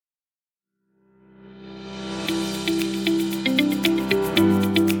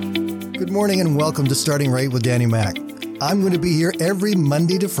Good morning and welcome to Starting Right with Danny Mac. I'm going to be here every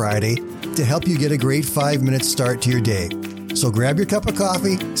Monday to Friday to help you get a great 5-minute start to your day. So grab your cup of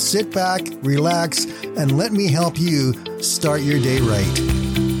coffee, sit back, relax, and let me help you start your day right.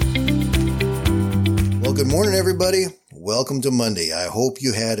 Well, good morning, everybody. Welcome to Monday. I hope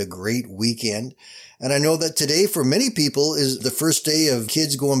you had a great weekend. And I know that today for many people is the first day of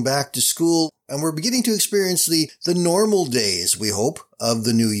kids going back to school. And we're beginning to experience the normal days, we hope, of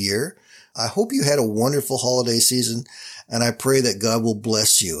the new year. I hope you had a wonderful holiday season. And I pray that God will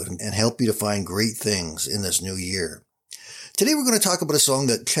bless you and help you to find great things in this new year. Today we're going to talk about a song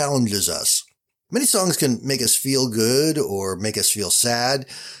that challenges us. Many songs can make us feel good or make us feel sad,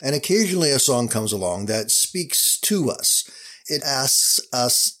 and occasionally a song comes along that speaks to us. It asks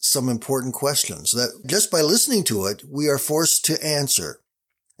us some important questions that just by listening to it, we are forced to answer.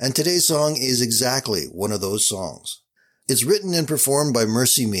 And today's song is exactly one of those songs. It's written and performed by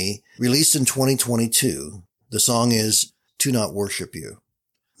MercyMe, released in 2022. The song is To Not Worship You.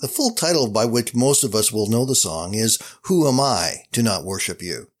 The full title by which most of us will know the song is Who Am I to Not Worship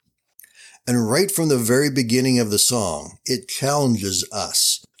You? And right from the very beginning of the song, it challenges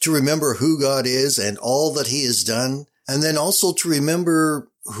us to remember who God is and all that He has done, and then also to remember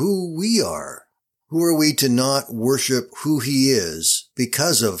who we are. Who are we to not worship who He is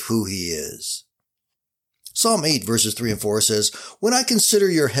because of who He is? Psalm 8 verses 3 and 4 says, When I consider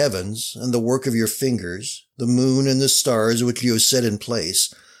your heavens and the work of your fingers, the moon and the stars which you have set in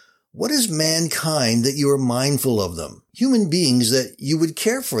place, what is mankind that you are mindful of them? Human beings that you would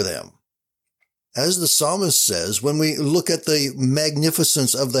care for them. As the psalmist says, when we look at the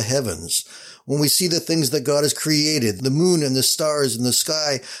magnificence of the heavens, when we see the things that God has created, the moon and the stars and the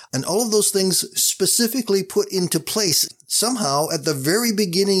sky, and all of those things specifically put into place, somehow at the very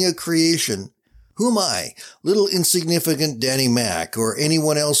beginning of creation, who am I, little insignificant Danny Mac, or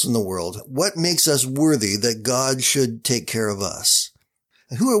anyone else in the world? What makes us worthy that God should take care of us?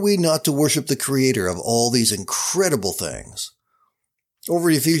 And who are we not to worship the Creator of all these incredible things? Over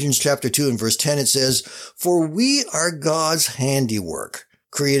in Ephesians chapter 2 and verse 10 it says, For we are God's handiwork,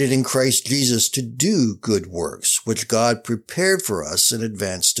 created in Christ Jesus to do good works, which God prepared for us in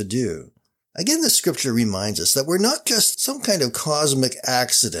advance to do. Again, the scripture reminds us that we're not just some kind of cosmic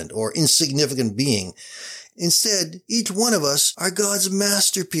accident or insignificant being. Instead, each one of us are God's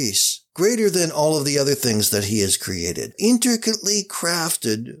masterpiece, greater than all of the other things that He has created, intricately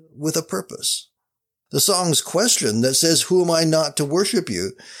crafted with a purpose. The song's question that says, Who am I not to worship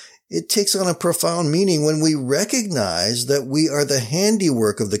you? It takes on a profound meaning when we recognize that we are the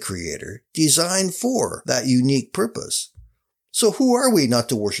handiwork of the Creator, designed for that unique purpose. So who are we not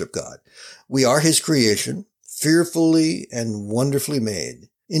to worship God? We are His creation, fearfully and wonderfully made,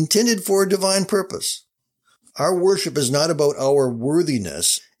 intended for a divine purpose. Our worship is not about our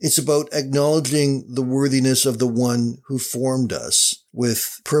worthiness. It's about acknowledging the worthiness of the one who formed us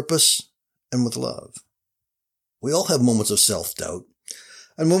with purpose and with love. We all have moments of self-doubt.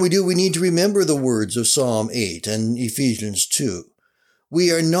 And when we do, we need to remember the words of Psalm 8 and Ephesians 2.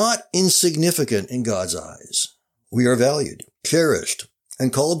 We are not insignificant in God's eyes. We are valued, cherished,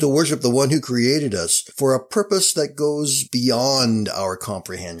 and called to worship the one who created us for a purpose that goes beyond our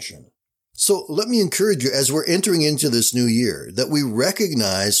comprehension. So let me encourage you as we're entering into this new year that we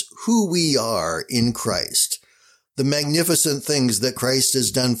recognize who we are in Christ, the magnificent things that Christ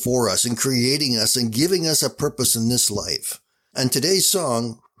has done for us in creating us and giving us a purpose in this life. And today's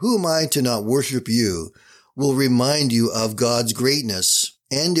song, Who Am I to Not Worship You, will remind you of God's greatness,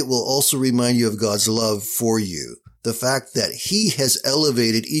 and it will also remind you of God's love for you. The fact that He has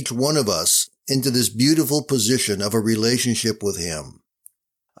elevated each one of us into this beautiful position of a relationship with Him.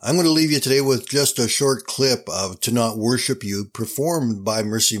 I'm going to leave you today with just a short clip of To Not Worship You performed by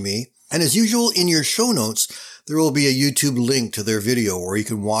MercyMe. And as usual, in your show notes, there will be a YouTube link to their video where you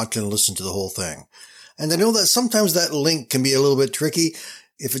can watch and listen to the whole thing. And I know that sometimes that link can be a little bit tricky.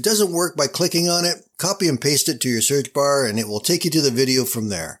 If it doesn't work by clicking on it, copy and paste it to your search bar and it will take you to the video from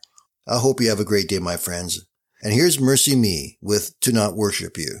there. I hope you have a great day, my friends. And here's MercyMe with To Not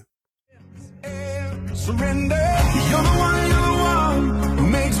Worship You. Surrender. You're the one.